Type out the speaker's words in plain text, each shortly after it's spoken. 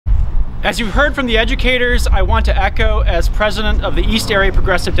As you've heard from the educators, I want to echo, as president of the East Area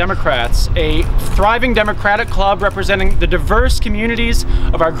Progressive Democrats, a thriving Democratic club representing the diverse communities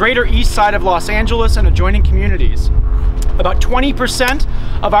of our greater east side of Los Angeles and adjoining communities. About 20%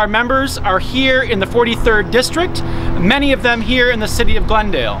 of our members are here in the 43rd District, many of them here in the city of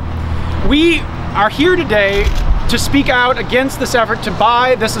Glendale. We are here today to speak out against this effort to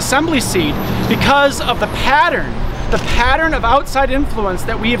buy this assembly seat because of the pattern of outside influence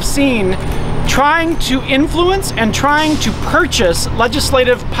that we have seen trying to influence and trying to purchase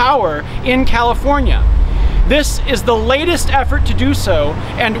legislative power in California. This is the latest effort to do so,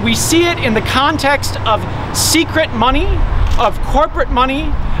 and we see it in the context of secret money, of corporate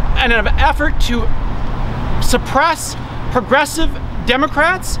money, and an effort to suppress progressive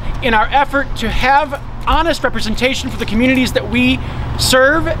Democrats in our effort to have honest representation for the communities that we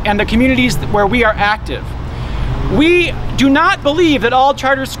serve and the communities where we are active. We do not believe that all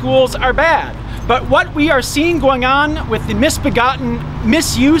charter schools are bad, but what we are seeing going on with the misbegotten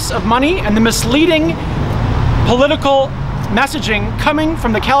misuse of money and the misleading political messaging coming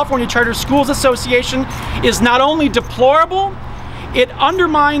from the California Charter Schools Association is not only deplorable, it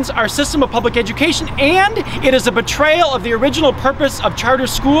undermines our system of public education, and it is a betrayal of the original purpose of charter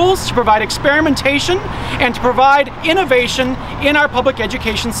schools to provide experimentation and to provide innovation in our public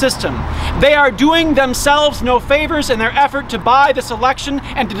education system. They are doing themselves no favors in their effort to buy this election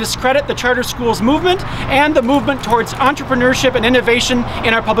and to discredit the charter schools movement and the movement towards entrepreneurship and innovation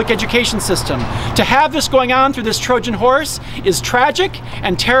in our public education system. To have this going on through this Trojan horse is tragic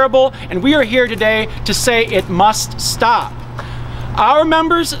and terrible, and we are here today to say it must stop. Our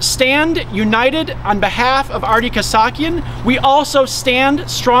members stand united on behalf of Ardy Kassakhian. We also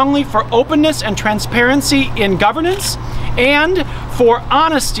stand strongly for openness and transparency in governance and for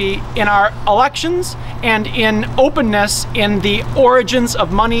honesty in our elections and in openness in the origins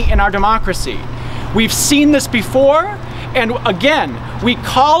of money in our democracy. We've seen this before, and again, we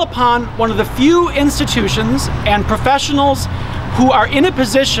call upon one of the few institutions and professionals who are in a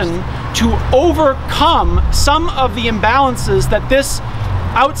position to overcome some of the imbalances that this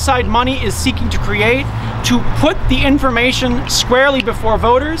outside money is seeking to create, to put the information squarely before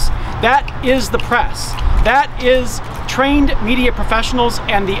voters. That is the press. That is trained media professionals,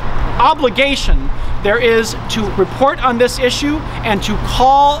 and the obligation there is to report on this issue and to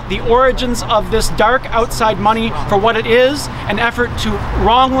call the origins of this dark outside money for what it is, an effort to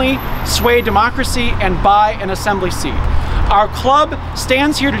wrongly sway democracy and buy an assembly seat. Our club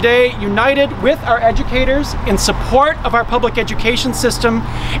stands here today united with our educators in support of our public education system,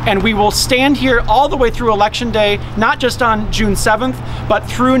 and we will stand here all the way through Election Day, not just on June 7th, but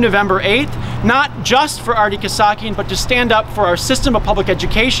through November 8th, not just for Ardy Kassakhian, but to stand up for our system of public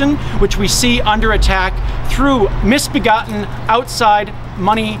education, which we see under attack through misbegotten outside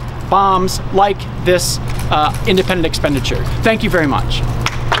money bombs like this independent expenditure. Thank you very much.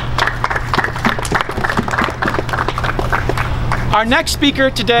 Our next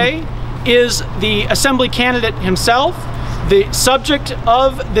speaker today is the assembly candidate himself, the subject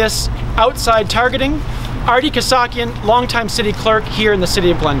of this outside targeting, Ardy Kassakhian, longtime city clerk here in the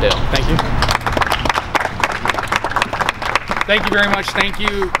city of Glendale. Thank you. Thank you very much. Thank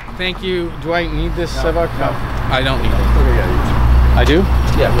you. Thank you. Do I need this, Sevak? No, I don't need it. Okay, yeah, I do?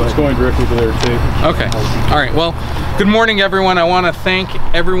 Yeah, it's going directly to there too. Okay. All right. Well, good morning, everyone. I want to thank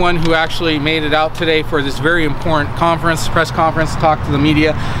everyone who actually made it out today for this very important conference, press conference, talk to the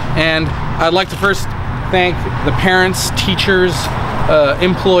media. And I'd like to first thank the parents, teachers,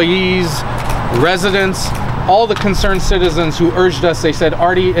 employees, residents, all the concerned citizens who urged us. They said,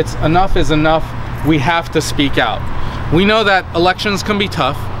 Ardy, it's enough is enough. We have to speak out. We know that elections can be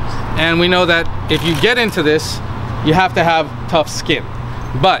tough, and we know that if you get into this, you have to have tough skin.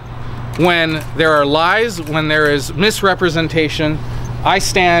 But when there are lies, when there is misrepresentation, I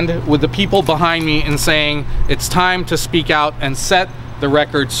stand with the people behind me in saying it's time to speak out and set the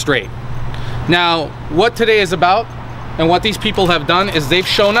record straight. Now, what today is about and what these people have done is they've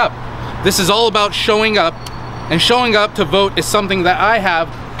shown up. This is all about showing up, and showing up to vote is something that I have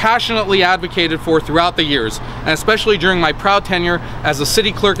passionately advocated for throughout the years, and especially during my proud tenure as the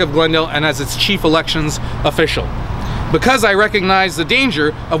city clerk of Glendale and as its chief elections official. Because I recognize the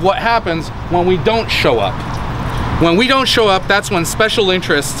danger of what happens when we don't show up. When we don't show up, that's when special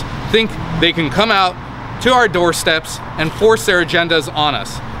interests think they can come out to our doorsteps and force their agendas on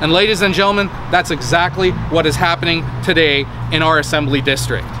us. And ladies and gentlemen, that's exactly what is happening today in our assembly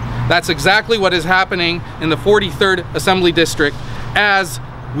district. That's exactly what is happening in the 43rd Assembly District as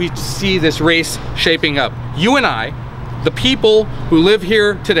we see this race shaping up. You and I, the people who live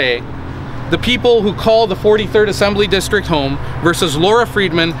here today, the people who call the 43rd Assembly District home, versus Laura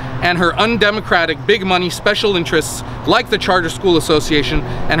Friedman and her undemocratic big money special interests like the Charter School Association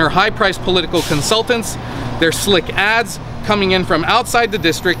and her high-priced political consultants, their slick ads coming in from outside the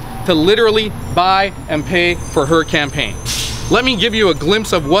district to literally buy and pay for her campaign. Let me give you a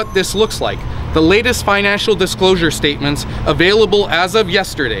glimpse of what this looks like. The latest financial disclosure statements available as of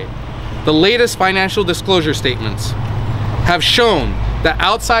yesterday, the latest financial disclosure statements have shown that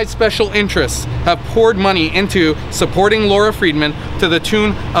outside special interests have poured money into supporting Laura Friedman to the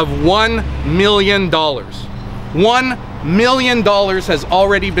tune of $1 million. $1 million has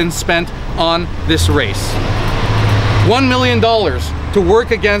already been spent on this race. $1 million to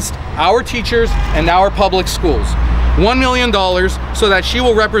work against our teachers and our public schools. $1 million so that she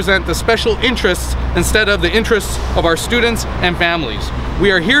will represent the special interests instead of the interests of our students and families.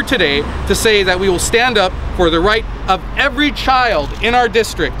 We are here today to say that we will stand up for the right of every child in our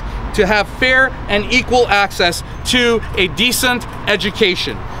district to have fair and equal access to a decent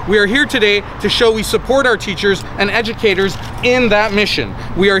education. We are here today to show we support our teachers and educators in that mission.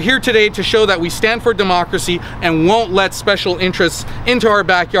 We are here today to show that we stand for democracy and won't let special interests into our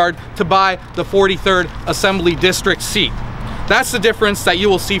backyard to buy the 43rd Assembly District seat. That's the difference that you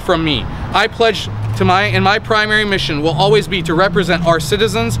will see from me. I pledge to my primary mission will always be to represent our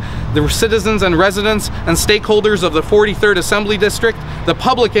citizens, the citizens and residents and stakeholders of the 43rd Assembly District, the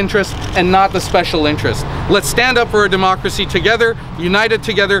public interest and not the special interest. Let's stand up for our democracy together. United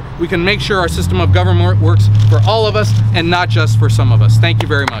together, we can make sure our system of government works for all of us and not just for some of us. Thank you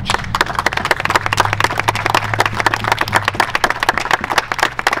very much.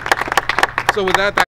 So with that